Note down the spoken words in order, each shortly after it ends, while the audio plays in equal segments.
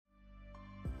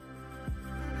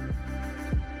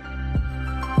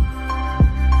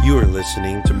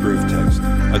listening to Proof Text,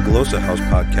 a Glossa House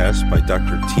podcast by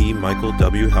Dr. T. Michael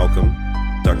W. Halcomb,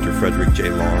 Dr. Frederick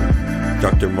J. Long,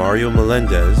 Dr. Mario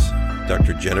Melendez,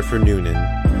 Dr. Jennifer Noonan,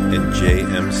 and J.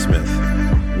 M. Smith.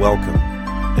 Welcome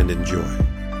and enjoy.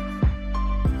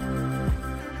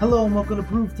 Hello and welcome to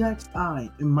Proof Text.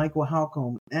 I am Michael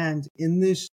Halcomb, and in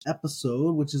this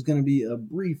episode, which is going to be a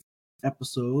brief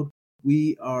episode,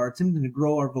 we are attempting to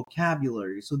grow our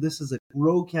vocabulary. So this is a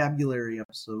Growcabulary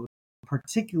episode,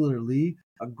 particularly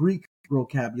a Greek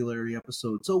Growcabulary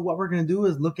episode. So what we're going to do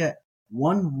is look at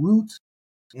one root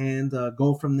and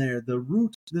go from there. The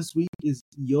root this week is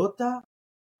iota,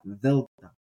 delta,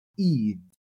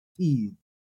 id.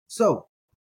 So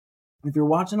if you're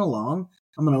watching along,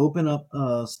 I'm going to open up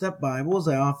Step Bible, as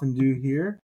I often do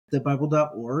here,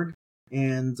 stepbible.org,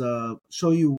 and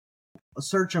show you a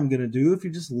search I'm going to do. If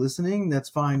you're just listening, that's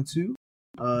fine too.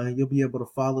 You'll be able to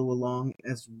follow along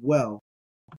as well.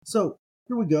 So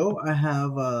here we go. I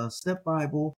have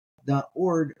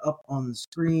stepbible.org up on the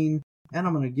screen, and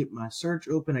I'm going to get my search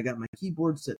open. I got my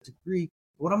keyboard set to Greek.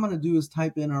 What I'm going to do is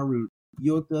type in our root,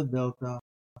 iota, delta.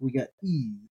 We got E.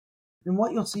 And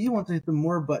what you'll see once I hit the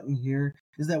More button here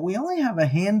is that we only have a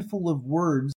handful of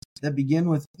words that begin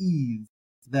with Eve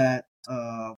that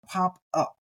pop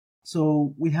up.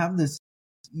 So we have this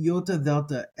iota,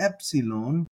 delta,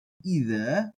 epsilon,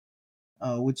 ide,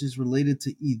 which is related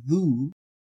to idu.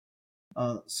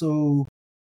 So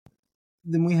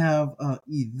then we have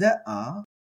idea,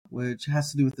 which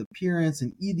has to do with appearance,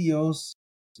 and idios,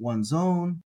 one's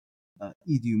own,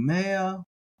 idumea,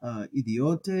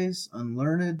 idiotes,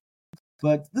 unlearned.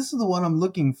 But this is the one I'm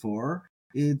looking for.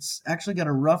 It's actually got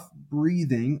a rough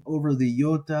breathing over the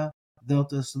iota,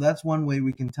 delta, so that's one way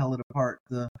we can tell it apart,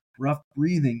 the rough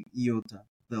breathing iota,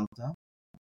 delta.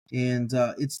 And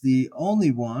it's the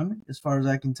only one, as far as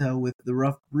I can tell, with the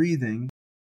rough breathing.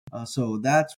 So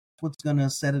that's what's going to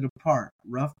set it apart,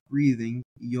 rough breathing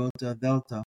iota,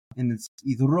 delta. And it's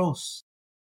hydros,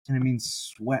 and it means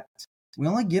sweat. We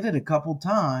only get it a couple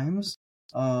times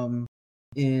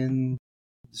in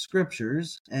the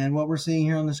scriptures, and what we're seeing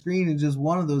here on the screen is just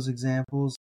one of those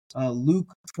examples.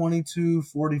 Luke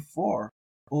 22:44,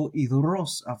 o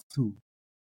hydros avtu,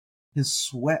 his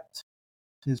sweat,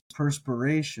 his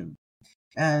perspiration.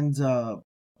 And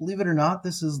believe it or not,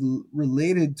 this is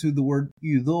related to the word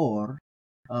eudor,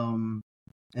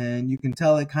 and you can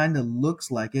tell it kind of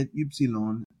looks like it,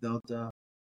 upsilon, delta,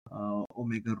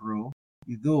 omega rho,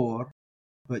 eudor,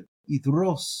 but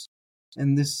hydros.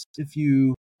 And this, if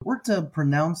you were to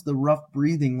pronounce the rough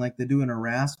breathing like they do in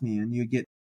Erasmian, you get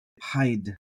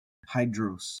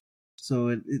hydros. So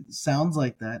it sounds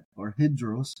like that, or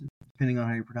hydros, depending on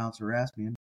how you pronounce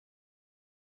Erasmian.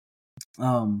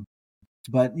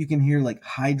 But you can hear like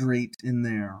hydrate in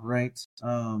there, right?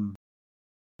 Hydros.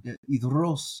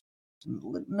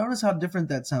 Notice how different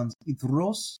that sounds.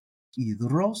 Hydros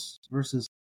versus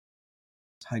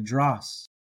hydros,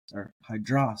 or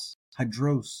hydros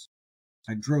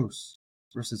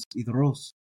versus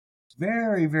hydros.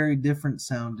 Very, very different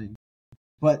sounding.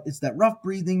 But it's that rough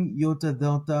breathing, iota,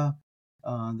 delta,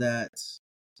 that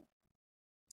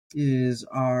is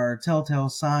our telltale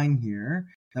sign here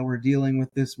that we're dealing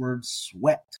with this word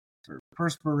sweat, or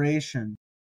perspiration.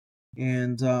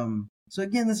 And so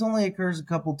again, this only occurs a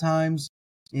couple times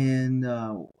in,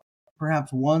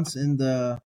 perhaps once in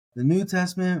the New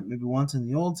Testament, maybe once in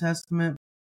the Old Testament.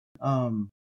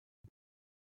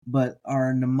 But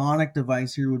our mnemonic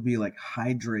device here would be like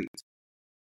hydrate.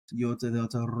 Iota,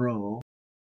 delta, rho.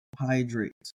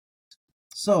 Hydrate.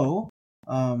 So,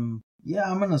 yeah,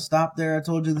 I'm going to stop there. I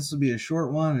told you this would be a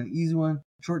short one, an easy one.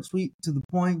 Short, sweet, to the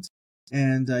point.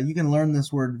 And you can learn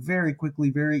this word very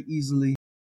quickly, very easily.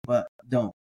 But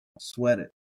don't sweat it.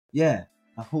 Yeah,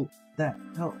 I hope that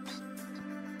helps.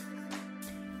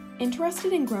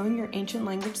 Interested in growing your ancient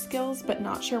language skills but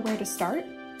not sure where to start?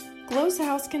 Glossa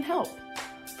House can help.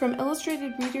 From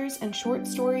illustrated readers and short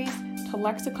stories to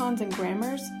lexicons and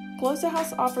grammars, Glossa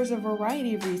House offers a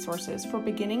variety of resources for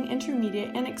beginning,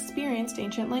 intermediate, and experienced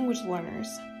ancient language learners.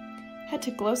 Head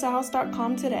to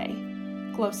glossahouse.com today.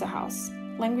 Glossa House,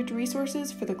 language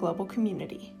resources for the global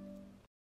community.